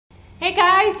Hey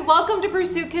guys, welcome to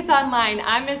Pursue Kids Online.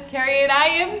 I'm Miss Carrie and I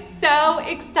am so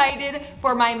excited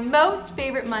for my most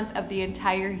favorite month of the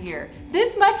entire year.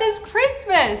 This month is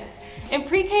Christmas. In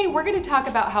pre-K, we're going to talk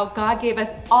about how God gave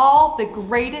us all the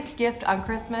greatest gift on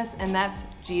Christmas, and that's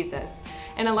Jesus.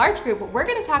 In a large group, we're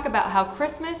going to talk about how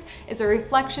Christmas is a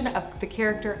reflection of the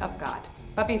character of God.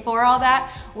 But before all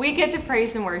that, we get to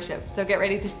praise and worship. So get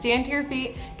ready to stand to your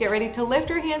feet, get ready to lift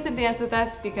your hands and dance with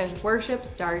us because worship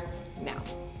starts now.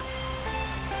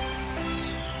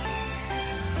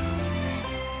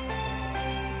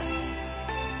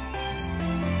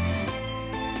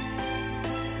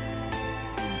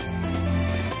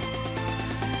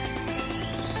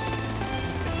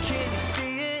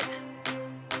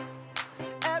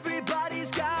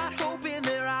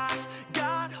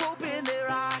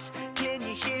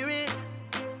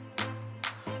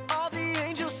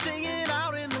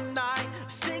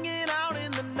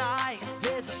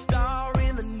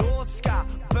 In the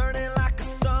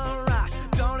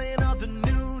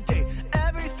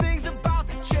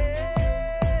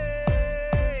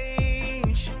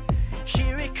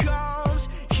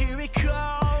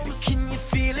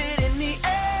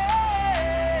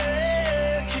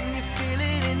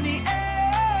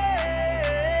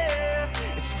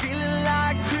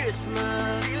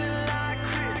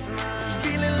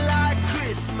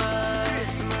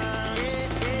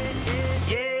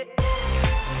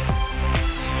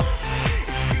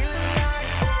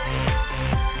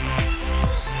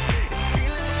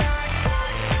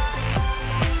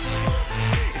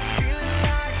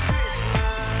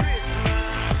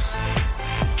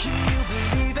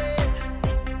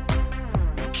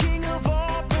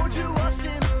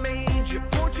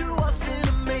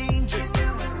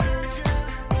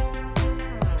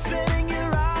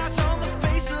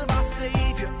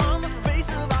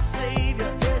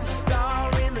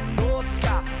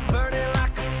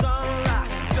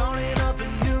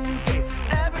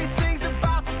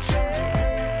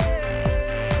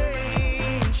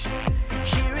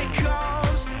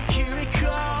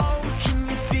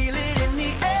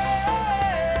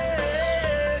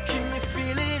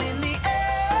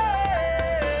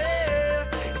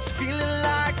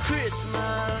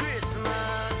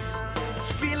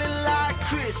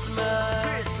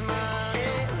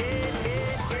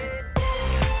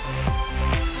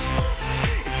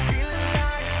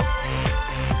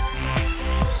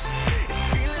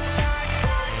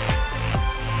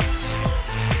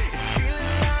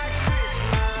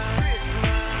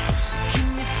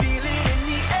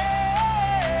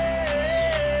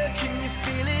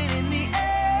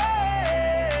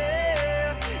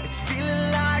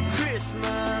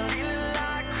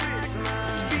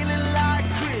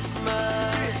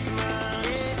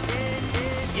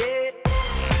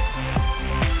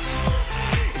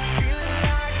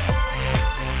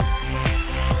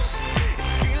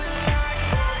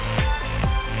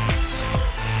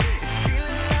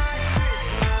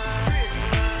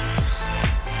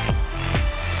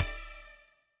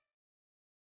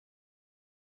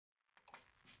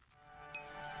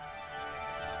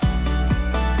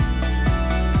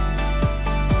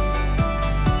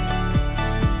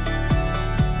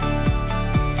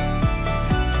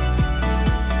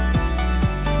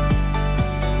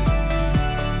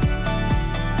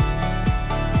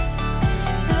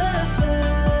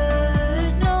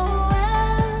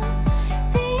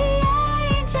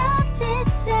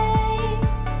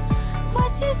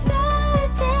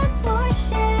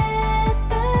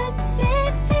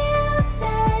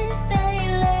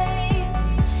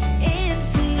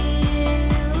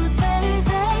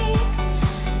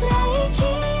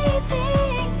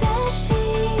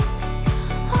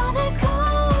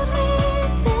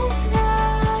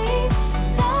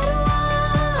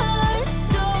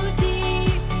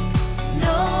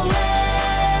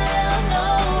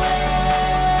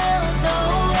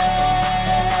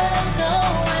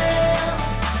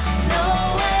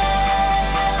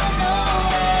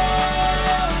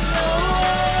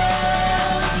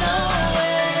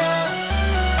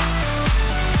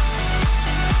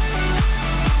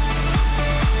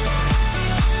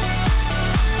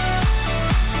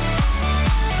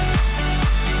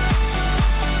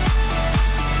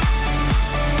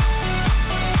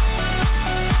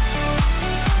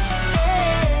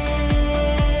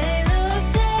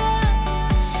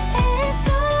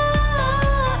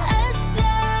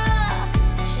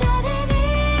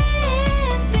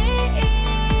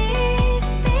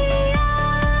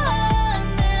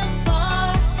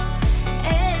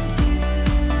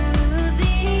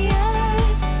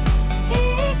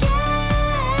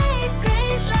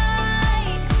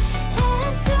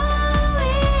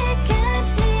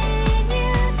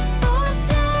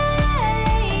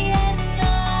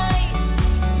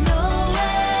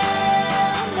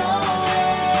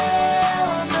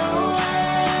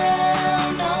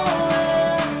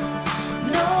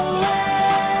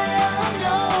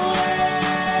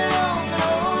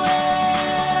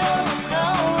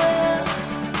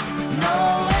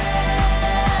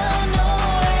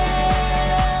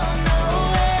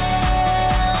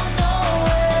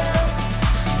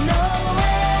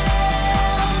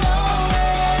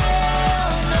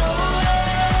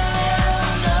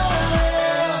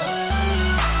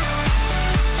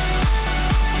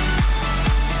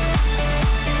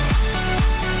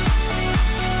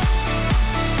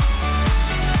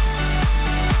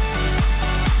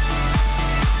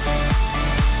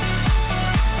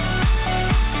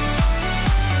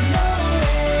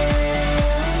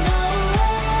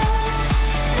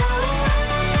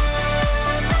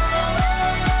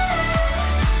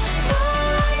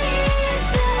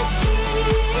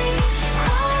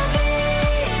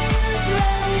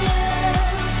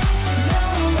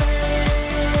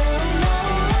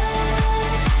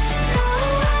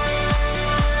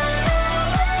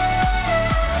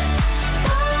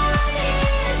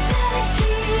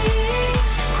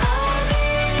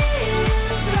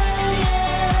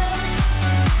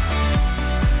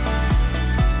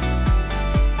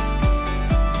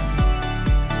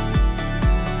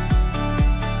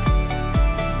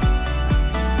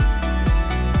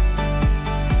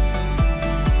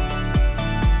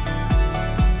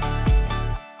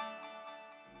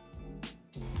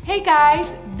Hey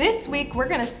guys, this week we're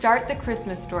gonna start the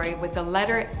Christmas story with the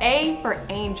letter A for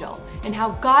angel and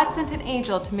how God sent an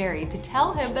angel to Mary to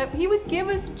tell him that he would give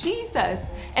us Jesus.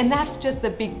 And that's just the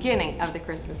beginning of the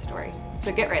Christmas story.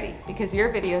 So get ready because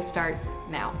your video starts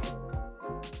now.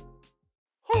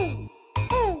 Ho,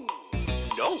 ho.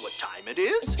 You know what time it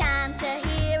is? It's time to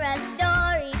hear a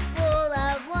story full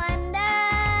of wonder.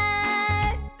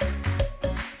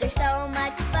 There's so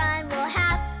much fun we'll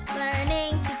have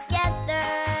learning together.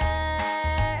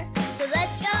 So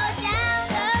let's go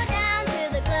down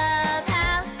to the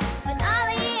clubhouse with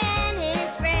Ollie and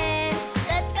his friends.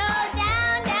 Let's go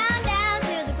down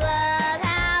to the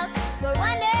clubhouse where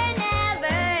wonder never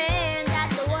ends at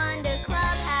the Wonder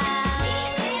Clubhouse.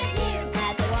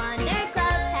 At the Wonder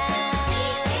Clubhouse.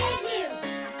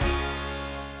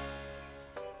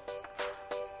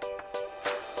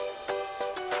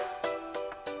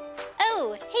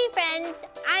 Oh, hey friends,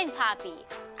 I'm Poppy.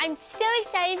 I'm so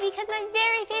excited because my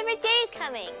very favorite day is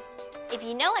coming. If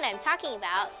you know what I'm talking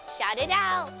about, shout it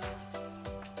out.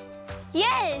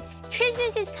 Yes,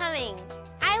 Christmas is coming.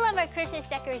 I love our Christmas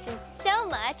decorations so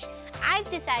much, I've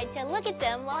decided to look at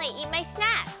them while I eat my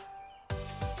snack.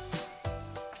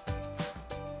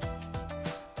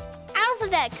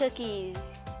 Alphabet cookies.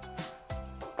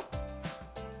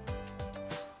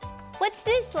 What's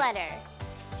this letter?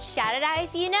 Shout it out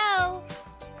if you know.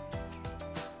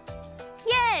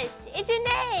 Yes, it's an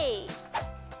A.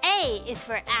 A is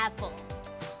for apple.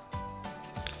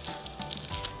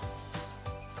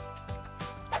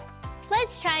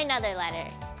 Let's try another letter.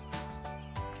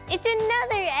 It's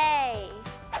another A.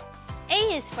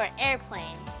 A is for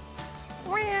airplane.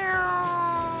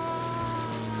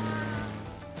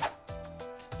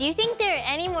 Do you think there are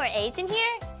any more A's in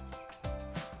here?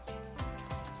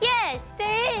 Yes,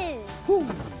 there is. Hoo,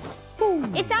 hoo.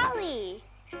 It's Ollie.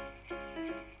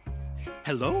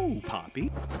 Hello,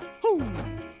 Poppy. Hoo,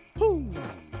 hoo.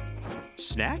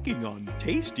 Snacking on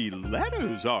tasty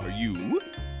letters, are you?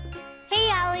 Hey,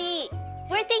 Ollie.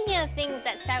 We're thinking of things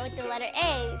that start with the letter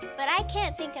A, but I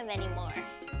can't think of any more.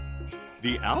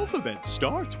 The alphabet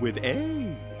starts with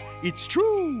A. It's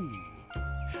true.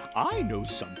 I know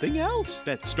something else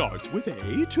that starts with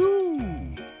A,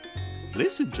 too.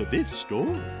 Listen to this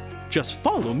story. Just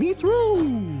follow me through.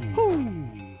 Hoo,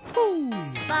 hoo.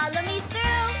 Follow me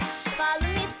through, follow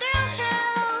me through, who?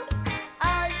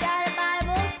 Ollie's got a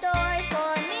Bible story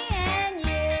for me and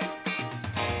you.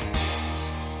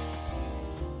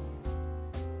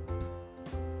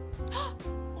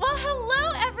 Well, hello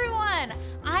everyone!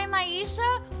 I'm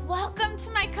Aisha. Welcome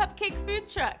to my cupcake food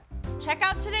truck. Check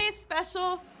out today's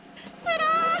special.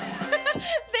 Ta-da!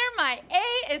 They're my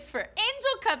A is for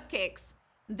angel cupcakes.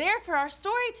 They're for our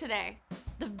story today.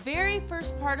 The very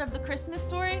first part of the Christmas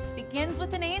story begins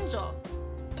with an angel.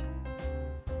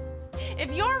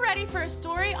 If you're ready for a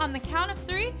story on the count of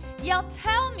 3, yell,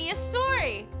 "Tell me a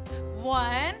story."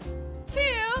 1,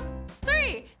 2,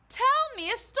 3. Tell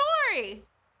me a story.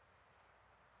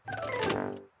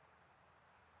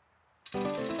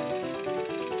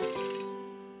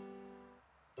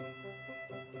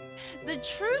 The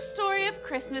true story of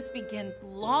Christmas begins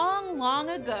long, long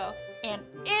ago, and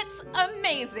it's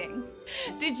amazing.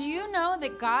 Did you know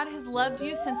that God has loved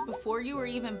you since before you were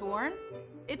even born?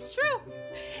 It's true.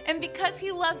 And because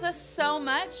he loves us so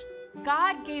much,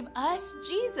 God gave us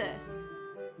Jesus.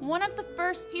 One of the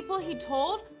first people he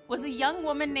told was a young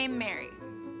woman named Mary.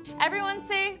 Everyone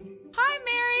say, "Hi,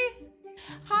 Mary."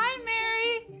 Hi,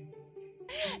 Mary.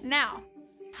 Now,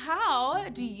 how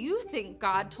do you think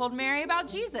God told Mary about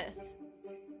Jesus?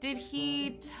 Did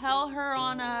he tell her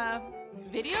on a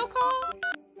video call?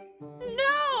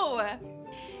 No.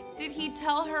 Did he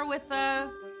tell her with a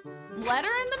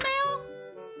letter in the mail?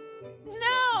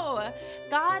 No.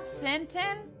 God sent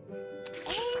an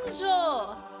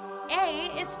angel. A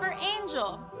is for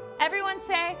angel. Everyone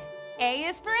say, A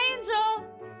is for angel.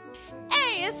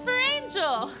 A is for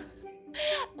angel.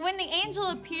 When the angel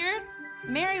appeared,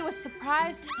 Mary was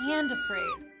surprised and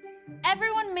afraid.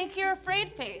 Everyone make your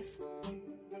afraid face.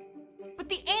 But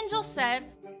the angel said,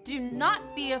 "Do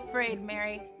not be afraid,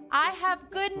 Mary. I have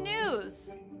good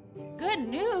news." Good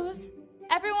news?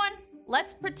 Everyone,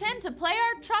 let's pretend to play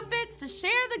our trumpets to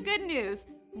share the good news.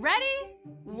 Ready?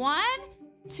 1,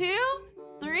 2,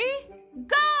 3,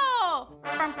 go!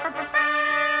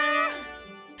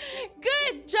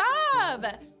 Good job!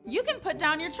 You can put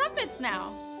down your trumpets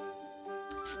now.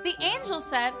 The angel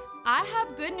said, "I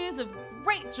have good news of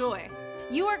great joy.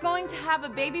 You are going to have a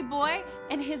baby boy,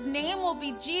 and his name will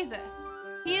be Jesus.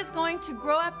 He is going to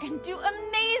grow up and do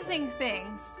amazing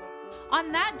things."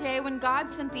 On that day when God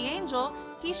sent the angel,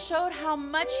 He showed how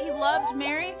much he loved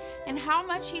Mary and how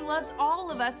much he loves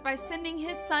all of us by sending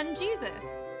his son Jesus.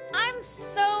 I'm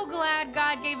so glad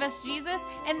God gave us Jesus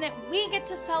and that we get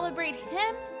to celebrate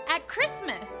him at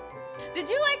Christmas. Did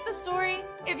you like the story?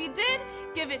 If you did,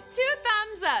 give it 2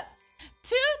 thumbs up.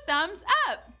 2 thumbs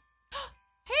up.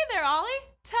 Hey there, Ollie.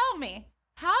 Tell me,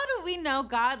 how do we know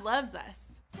God loves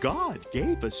us? God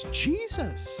gave us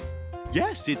Jesus.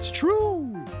 Yes, it's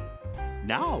true.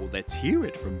 Now let's hear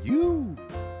it from you.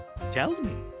 Tell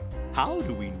me, how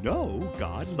do we know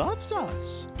God loves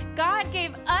us? God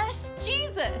gave us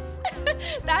Jesus.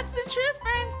 That's the truth,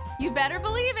 friends. You better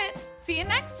believe it. See you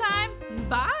next time.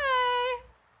 Bye.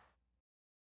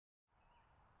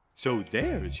 So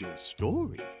there's your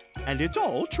story, and it's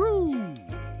all true.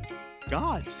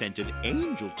 God sent an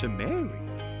angel to Mary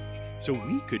so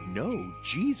we could know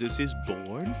Jesus is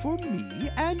born for me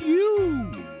and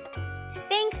you.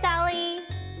 Thanks, Ollie.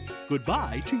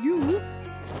 Goodbye to you.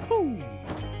 Hoo,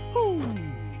 hoo.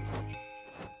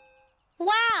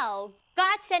 Wow,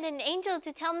 God sent an angel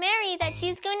to tell Mary that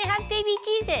she's going to have baby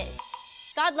Jesus.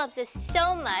 God loves us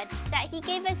so much that he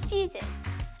gave us Jesus.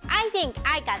 I think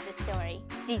I got the story.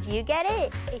 Did you get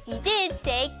it? If you did,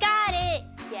 say got it.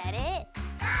 Get it?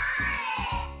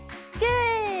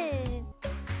 Good.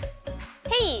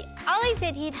 Hey, Ollie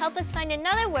said he'd help us find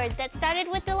another word that started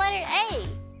with the letter A.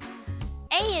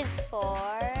 A is for...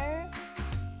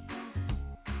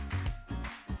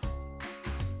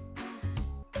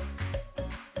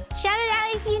 Shout it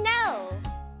out if you know.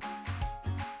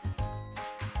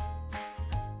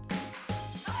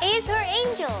 A is for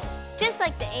angel, just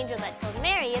like the angel that told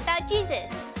Mary about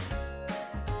Jesus.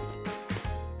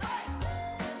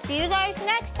 See you guys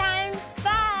next time.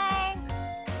 Bye.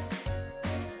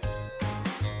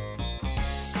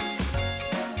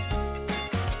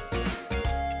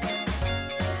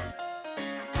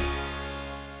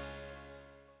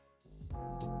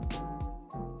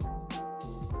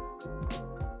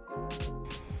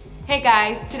 Hey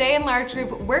guys, today in Large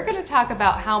Group, we're going to talk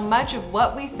about how much of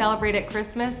what we celebrate at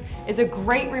Christmas is a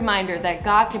great reminder that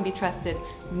God can be trusted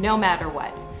no matter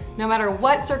what. No matter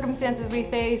what circumstances we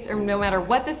face or no matter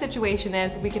what the situation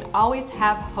is, we can always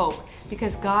have hope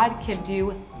because God can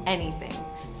do anything.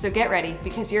 So get ready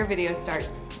because your video starts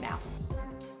now.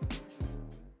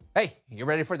 Hey, you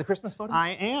ready for the Christmas photo?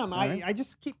 I am. right. I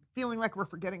just keep feeling like we're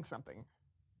forgetting something.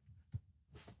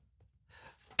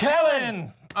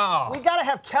 Kellen! Oh, We gotta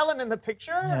have Kellen in the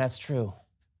picture. yeah, that's true.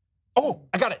 Oh,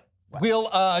 I got it. We'll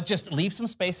just leave some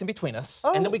space in between us,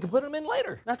 and then we can put them in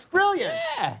later. That's brilliant.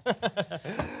 Yeah.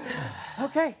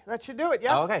 Okay, that should do it.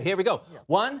 Yeah. Okay, here we go.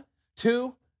 1,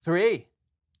 2, 3.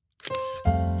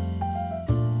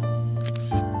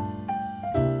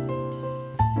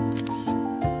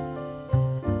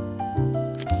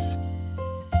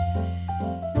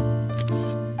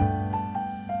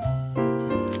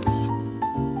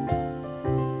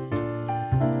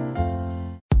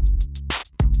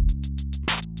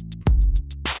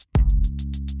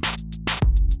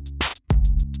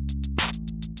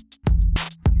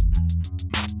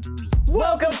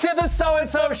 Welcome to the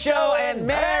So-and-So Show and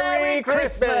Merry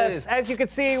Christmas! As you can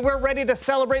see, we're ready to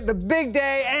celebrate the big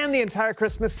day and the entire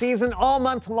Christmas season all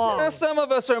month long. Some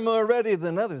of us are more ready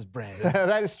than others, Brandon.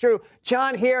 That is true.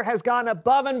 John here has gone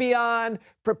above and beyond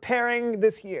preparing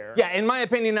this year. Yeah, in my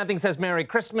opinion, nothing says Merry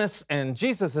Christmas, and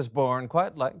Jesus is born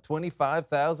quite like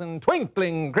 25,000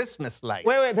 twinkling Christmas lights.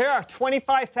 Wait, there are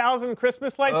 25,000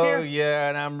 Christmas lights Oh, here? yeah,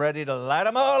 and I'm ready to light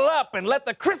them all up and let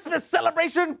the Christmas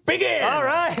celebration begin. All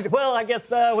right. Well, I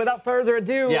guess without further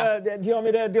ado, Yeah. do you want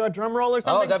me to do a drum roll or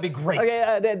something? Oh, that'd be great.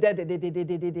 Okay.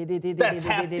 That's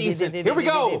half decent. Here we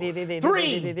go. 3,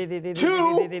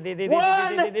 2,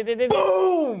 1,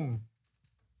 boom!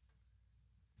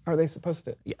 Are they supposed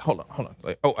to? Yeah, hold on.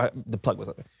 Wait, oh, the plug was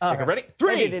up there. All Okay, right. ready?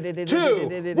 3,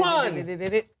 2,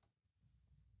 1.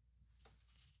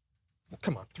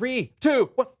 Come on, 3, 2,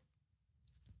 1.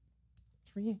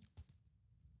 3.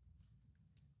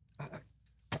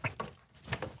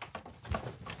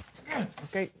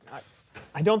 Okay.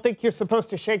 I don't think you're supposed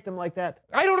to shake them like that.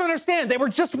 I don't understand. They were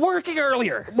just working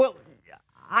earlier. Well,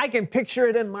 I can picture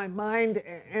it in my mind,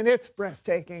 and it's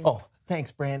breathtaking. Oh,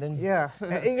 thanks, Brandon. Yeah.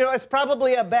 It's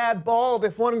probably a bad bulb.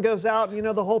 If one goes out,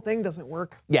 the whole thing doesn't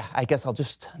work. Yeah, I guess I'll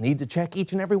just need to check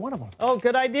each and every one of them. Oh,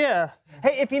 good idea.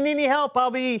 Hey, if you need any help,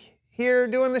 I'll be here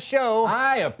doing the show.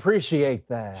 I appreciate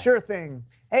that. Sure thing.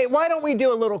 Hey, why don't we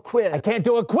do a little quiz? I can't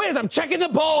do a quiz. I'm checking the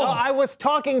bulbs. Oh, I was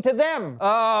talking to them.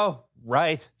 Oh,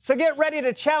 right. So get ready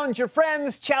to challenge your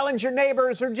friends, challenge your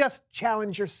neighbors, or just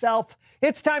challenge yourself.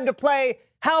 It's time to play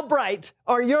How Bright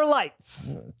Are Your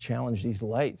Lights? Challenge these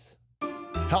lights.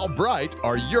 How bright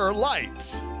are your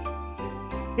lights?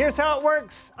 Here's how it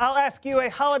works. I'll ask you a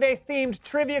holiday-themed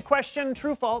trivia question,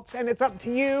 true, false, and it's up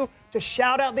to you to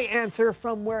shout out the answer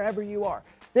from wherever you are.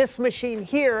 This machine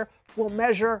here will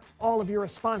measure all of your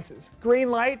responses. Green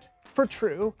light for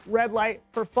true, red light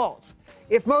for false.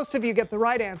 If most of you get the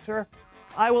right answer,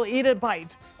 I will eat a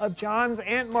bite of John's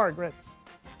Aunt Margaret's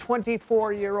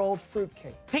 24-year-old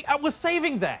fruitcake. Hey, I was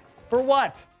saving that. For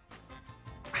what?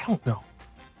 I don't know.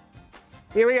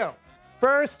 Here we go.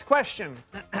 First question.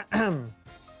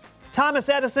 Thomas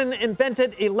Edison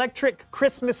invented electric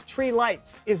Christmas tree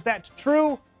lights. Is that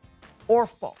true or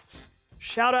false?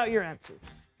 Shout out your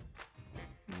answers.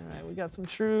 All right, we got some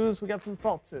trues, we got some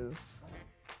falses.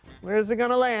 Where's it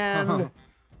gonna land? All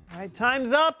right,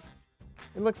 time's up.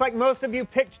 It looks like most of you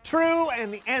picked true,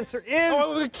 and the answer is...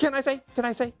 Oh, can I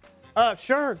say?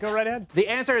 Sure, go right ahead. The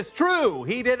answer is true.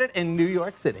 He did it in New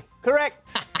York City.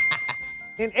 Correct.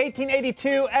 In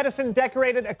 1882, Edison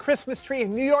decorated a Christmas tree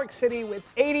in New York City with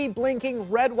 80 blinking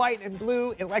red, white, and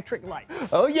blue electric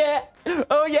lights. Oh, yeah.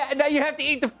 Oh, yeah. Now you have to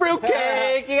eat the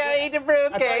fruitcake. You gotta eat the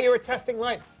fruitcake. I thought you were testing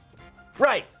lights.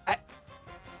 Right.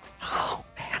 Oh,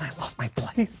 man, I lost my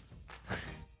place.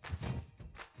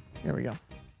 Here we go.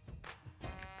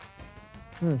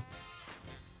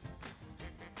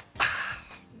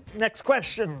 Next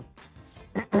question.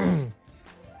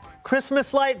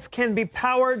 Christmas lights can be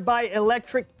powered by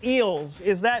electric eels.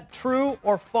 Is that true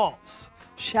or false?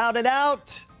 Shout it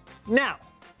out now.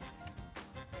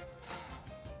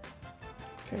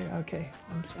 Okay.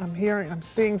 I'm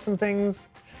seeing some things.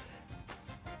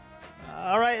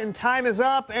 All right, and time is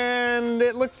up, and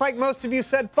it looks like most of you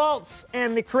said false,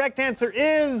 and the correct answer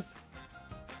is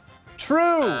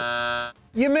true.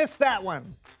 You missed that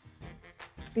one.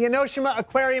 The Enoshima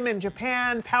Aquarium in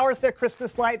Japan powers their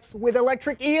Christmas lights with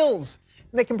electric eels.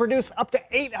 And they can produce up to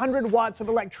 800 watts of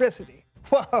electricity.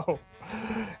 Whoa!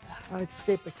 I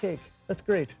escaped the cake. That's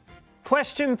great.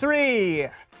 Question 3.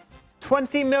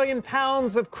 20 million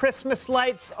pounds of Christmas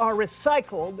lights are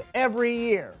recycled every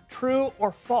year. True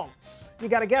or false? You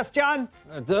got a guess, John?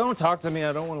 Don't talk to me.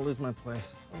 I don't want to lose my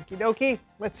place. Okie dokie.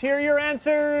 Let's hear your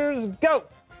answers. Go!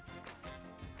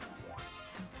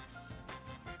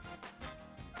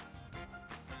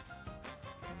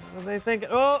 What do they think?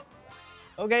 Oh,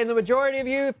 okay, and the majority of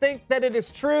you think that it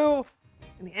is true,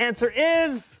 and the answer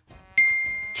is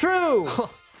true.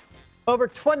 Over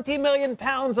 20 million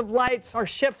pounds of lights are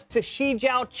shipped to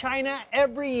Shijiao, China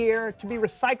every year to be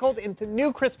recycled into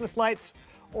new Christmas lights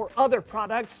or other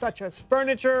products such as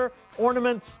furniture,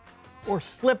 ornaments, or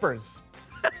slippers.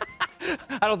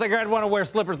 I don't think I'd want to wear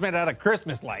slippers made out of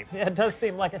Christmas lights. Yeah, it does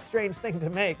seem like a strange thing to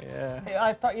make. Yeah. Hey,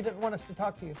 I thought you didn't want us to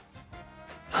talk to you.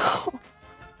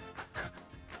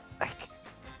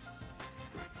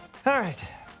 All right,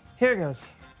 here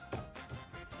goes.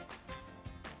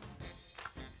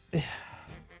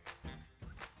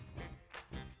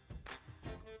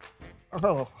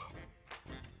 Oh.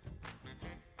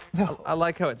 No. I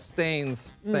like how it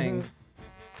stains things.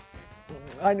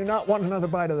 I do not want another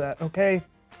bite of that, okay?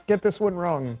 Get this one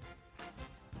wrong.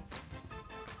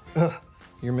 Ugh.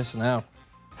 You're missing out.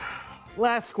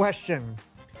 Last question.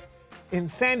 In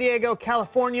San Diego,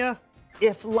 California,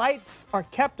 if lights are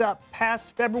kept up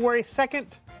past February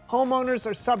 2nd, homeowners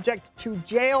are subject to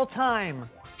jail time.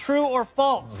 True or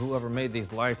false? Whoever made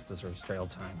these lights deserves jail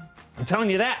time. I'm telling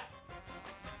you that.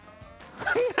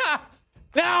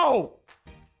 No!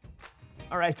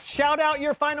 All right, shout out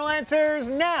your final answers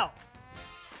now.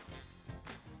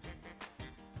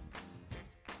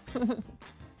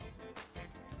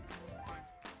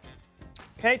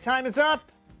 Okay, time is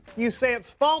up. You say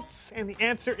it's false, and the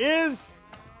answer is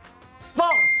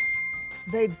false.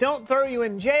 They don't throw you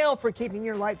in jail for keeping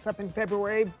your lights up in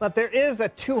February, but there is a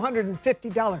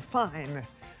 $250 fine,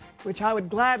 which I would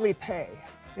gladly pay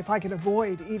if I could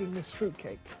avoid eating this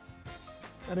fruitcake.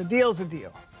 But a deal's a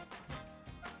deal.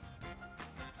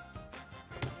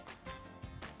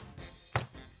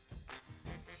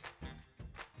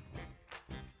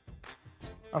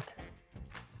 Okay.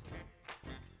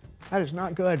 That is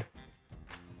not good.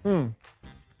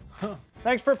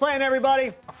 Thanks for playing,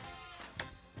 everybody.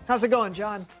 How's it going,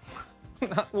 John?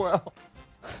 Not well.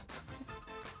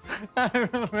 I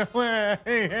don't know where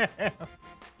I am.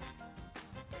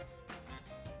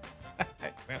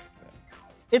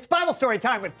 It's Bible story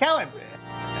time with Kellen.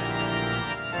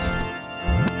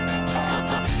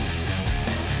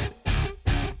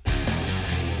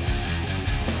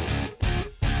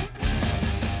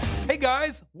 Hey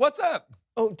guys, what's up?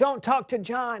 Oh, don't talk to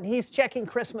John. He's checking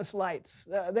Christmas lights.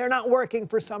 They're not working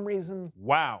for some reason.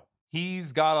 Wow,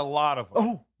 he's got a lot of them.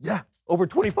 Oh, yeah, over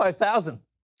 25,000.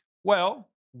 Well,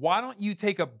 why don't you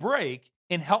take a break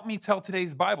and help me tell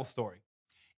today's Bible story?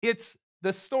 It's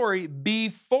the story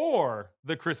before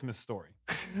the Christmas story.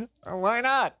 Why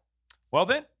not? Well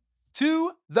then,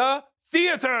 to the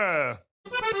theater!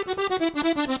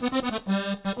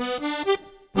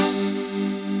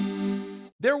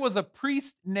 There was a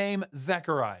priest named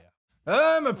Zechariah.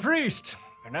 I'm a priest,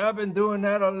 and I've been doing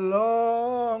that a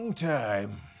long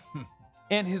time.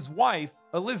 And his wife,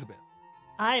 Elizabeth.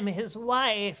 I'm his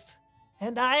wife,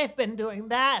 and I've been doing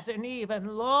that an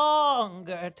even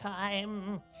longer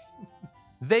time.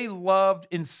 They loved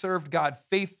and served God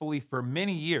faithfully for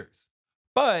many years,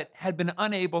 but had been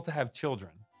unable to have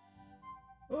children.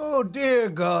 Oh, dear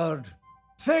God,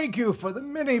 thank you for the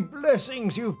many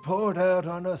blessings you've poured out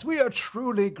on us. We are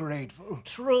truly grateful.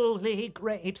 Truly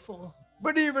grateful.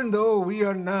 But even though we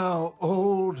are now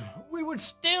old, we would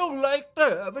still like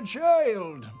to have a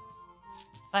child.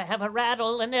 I have a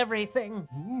rattle and everything.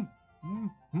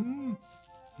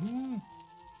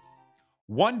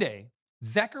 One day,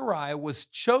 Zechariah was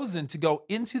chosen to go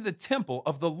into the temple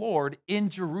of the Lord in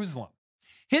Jerusalem.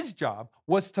 His job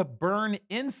was to burn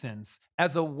incense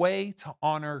as a way to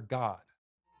honor God.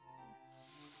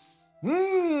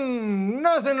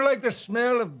 Nothing like the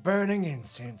smell of burning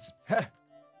incense.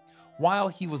 While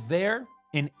he was there,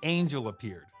 an angel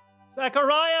appeared.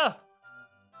 Zechariah!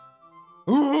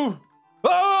 Ooh.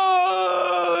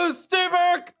 Oh, stay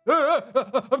back!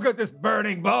 I've got this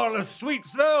burning ball of sweet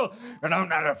smell, and I'm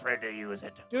not afraid to use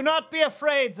it. Do not be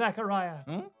afraid, Zechariah.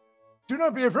 Do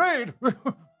not be afraid.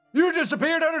 You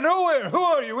disappeared out of nowhere. Who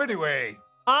are you anyway?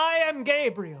 I am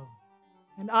Gabriel,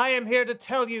 and I am here to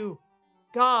tell you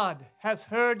God has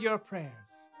heard your prayers.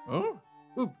 Huh?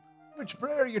 Which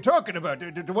prayer are you talking about?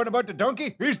 The one about the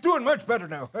donkey? He's doing much better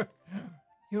now.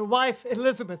 Your wife,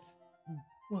 Elizabeth,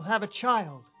 will have a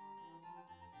child.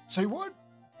 Say what?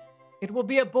 It will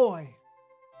be a boy,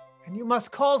 and you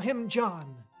must call him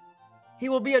John. He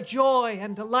will be a joy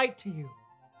and delight to you.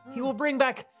 He will bring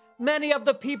back many of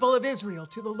the people of Israel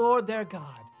to the Lord their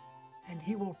God, and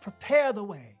he will prepare the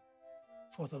way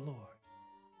for the Lord.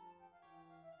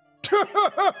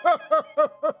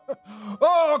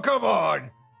 Oh, come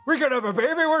on. We can have a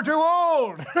baby. We're too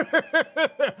old.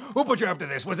 Who put you up to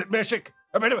this? Was it Meshach?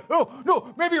 I mean, oh,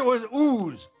 no, maybe it was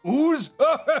Ooze. Ooze?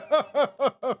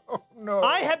 No.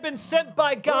 I have been sent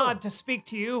by God to speak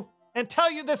to you and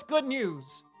tell you this good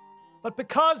news. But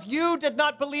because you did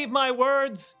not believe my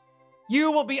words,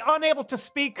 you will be unable to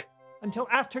speak until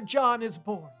after John is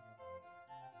born.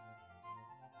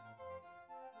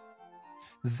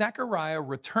 Zechariah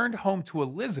returned home to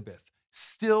Elizabeth,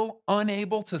 still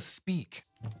unable to speak.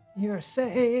 You're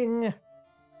saying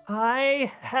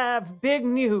I have big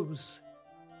news.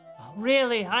 Oh,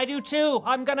 really, I do too.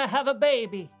 I'm gonna have a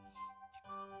baby.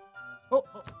 Oh.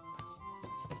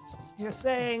 You're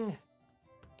saying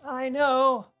I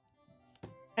know.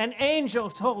 An angel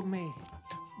told me.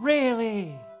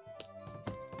 Really?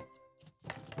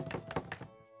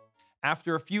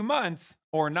 After a few months,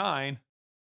 or 9,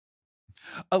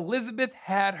 Elizabeth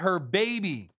had her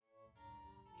baby.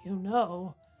 You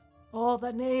know, all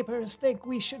the neighbors think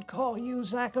we should call you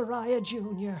Zechariah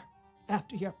Jr.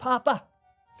 after your papa.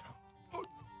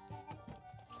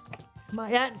 My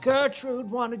Aunt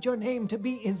Gertrude wanted your name to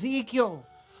be Ezekiel.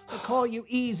 They call you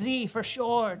EZ for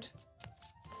short.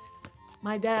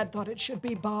 My dad thought it should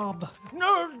be Bob.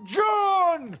 No,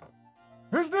 John!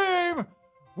 His name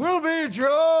will be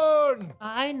John!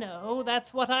 I know,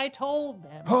 that's what I told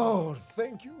them. Oh,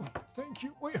 thank you. Thank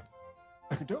you. Wait,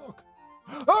 I can talk.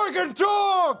 I can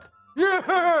talk! Yeah!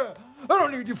 I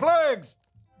don't need your flags.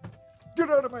 Get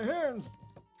out of my hands.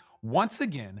 Once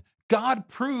again, God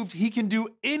proved he can do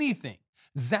anything.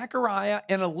 Zechariah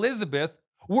and Elizabeth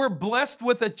were blessed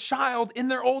with a child in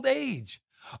their old age,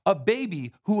 a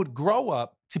baby who would grow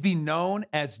up to be known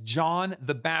as John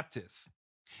the Baptist.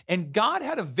 And God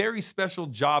had a very special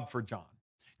job for John.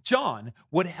 John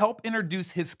would help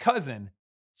introduce his cousin,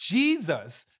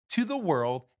 Jesus, to the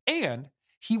world, and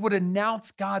he would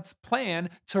announce God's plan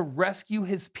to rescue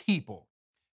his people.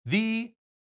 The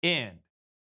end.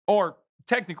 Or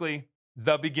technically,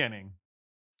 the beginning.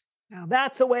 Now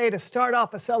that's a way to start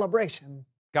off a celebration.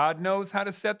 God knows how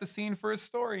to set the scene for his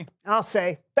story. I'll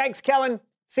say. Thanks, Kellen.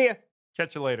 See ya.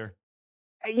 Catch you later.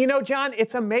 You know, John,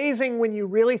 it's amazing when you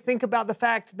really think about the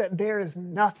fact that there is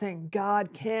nothing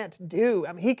God can't do.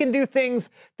 I mean, he can do things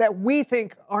that we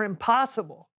think are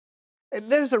impossible.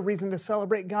 There's a reason to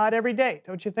celebrate God every day,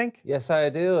 don't you think? Yes, I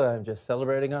do. I'm just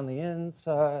celebrating on the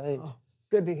inside. Oh,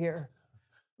 good to hear.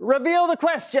 Reveal the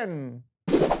question.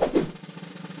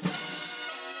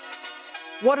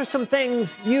 What are some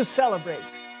things you celebrate?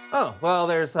 Oh, well,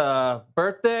 there's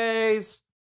birthdays,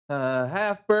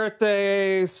 half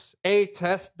birthdays, 8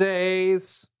 test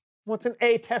days. What's an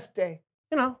A test day?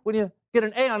 You know, when you get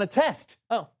an A on a test.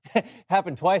 Oh.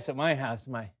 Happened twice at my house.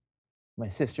 My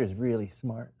sister's really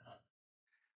smart.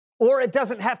 Or it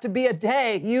doesn't have to be a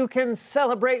day. You can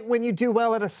celebrate when you do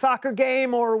well at a soccer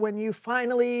game or when you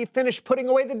finally finish putting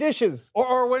away the dishes.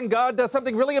 Or when God does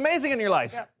something really amazing in your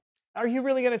life. Yeah. Are you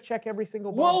really going to check every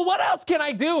single bulb? Well, what else can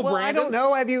I do, Well, Brandon? I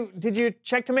don't know. Did you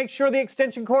check to make sure the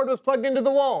extension cord was plugged into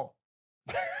the wall?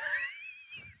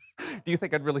 Do you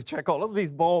think I'd really check all of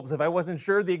these bulbs if I wasn't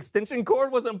sure the extension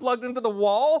cord wasn't plugged into the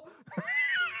wall?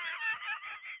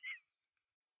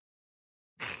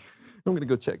 I'm gonna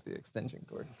go check the extension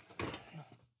cord.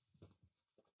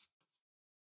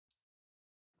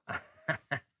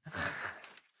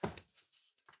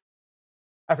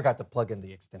 I forgot to plug in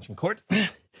the extension cord.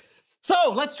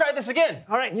 So, let's try this again.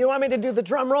 All right, you want me to do the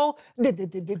drum roll? No,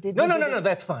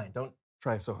 that's fine. Don't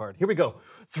try so hard. Here we go.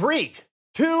 3,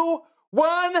 2,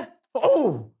 1.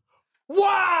 Oh!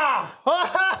 Wow! Wow!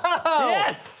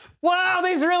 Yes! Wow,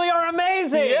 these really are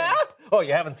amazing! Yeah? Oh,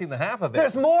 you haven't seen the half of it.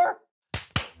 There's more?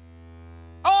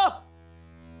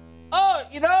 Oh,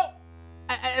 you know,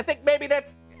 I think maybe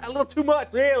that's a little too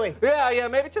much. Really? Yeah,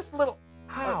 maybe just a little.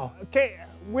 Ow. Okay,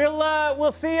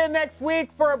 we'll see you next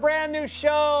week for a brand new show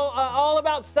all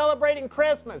about celebrating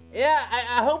Christmas. Yeah,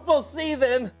 I hope we'll see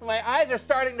then. My eyes are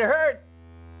starting to hurt.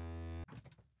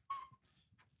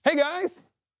 Hey guys,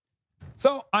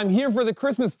 so I'm here for the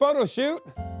Christmas photo shoot.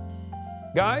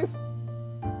 Guys,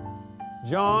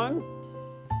 John,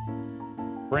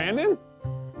 Brandon,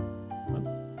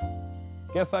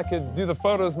 guess I could do the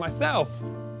photos myself.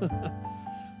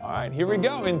 All right, here we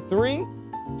go in 3,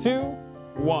 2,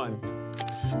 1.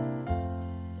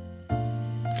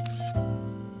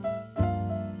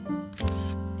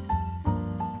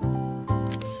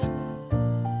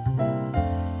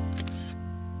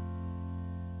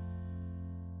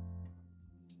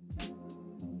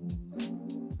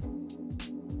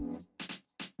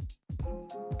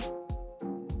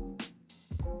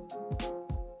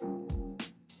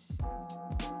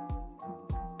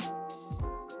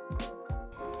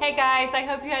 Hey guys, I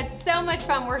hope you had so much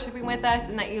fun worshiping with us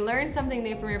and that you learned something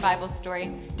new from your Bible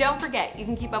story. Don't forget, you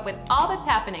can keep up with all that's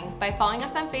happening by following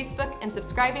us on Facebook and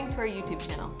subscribing to our YouTube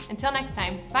channel. Until next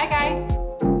time, bye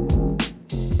guys.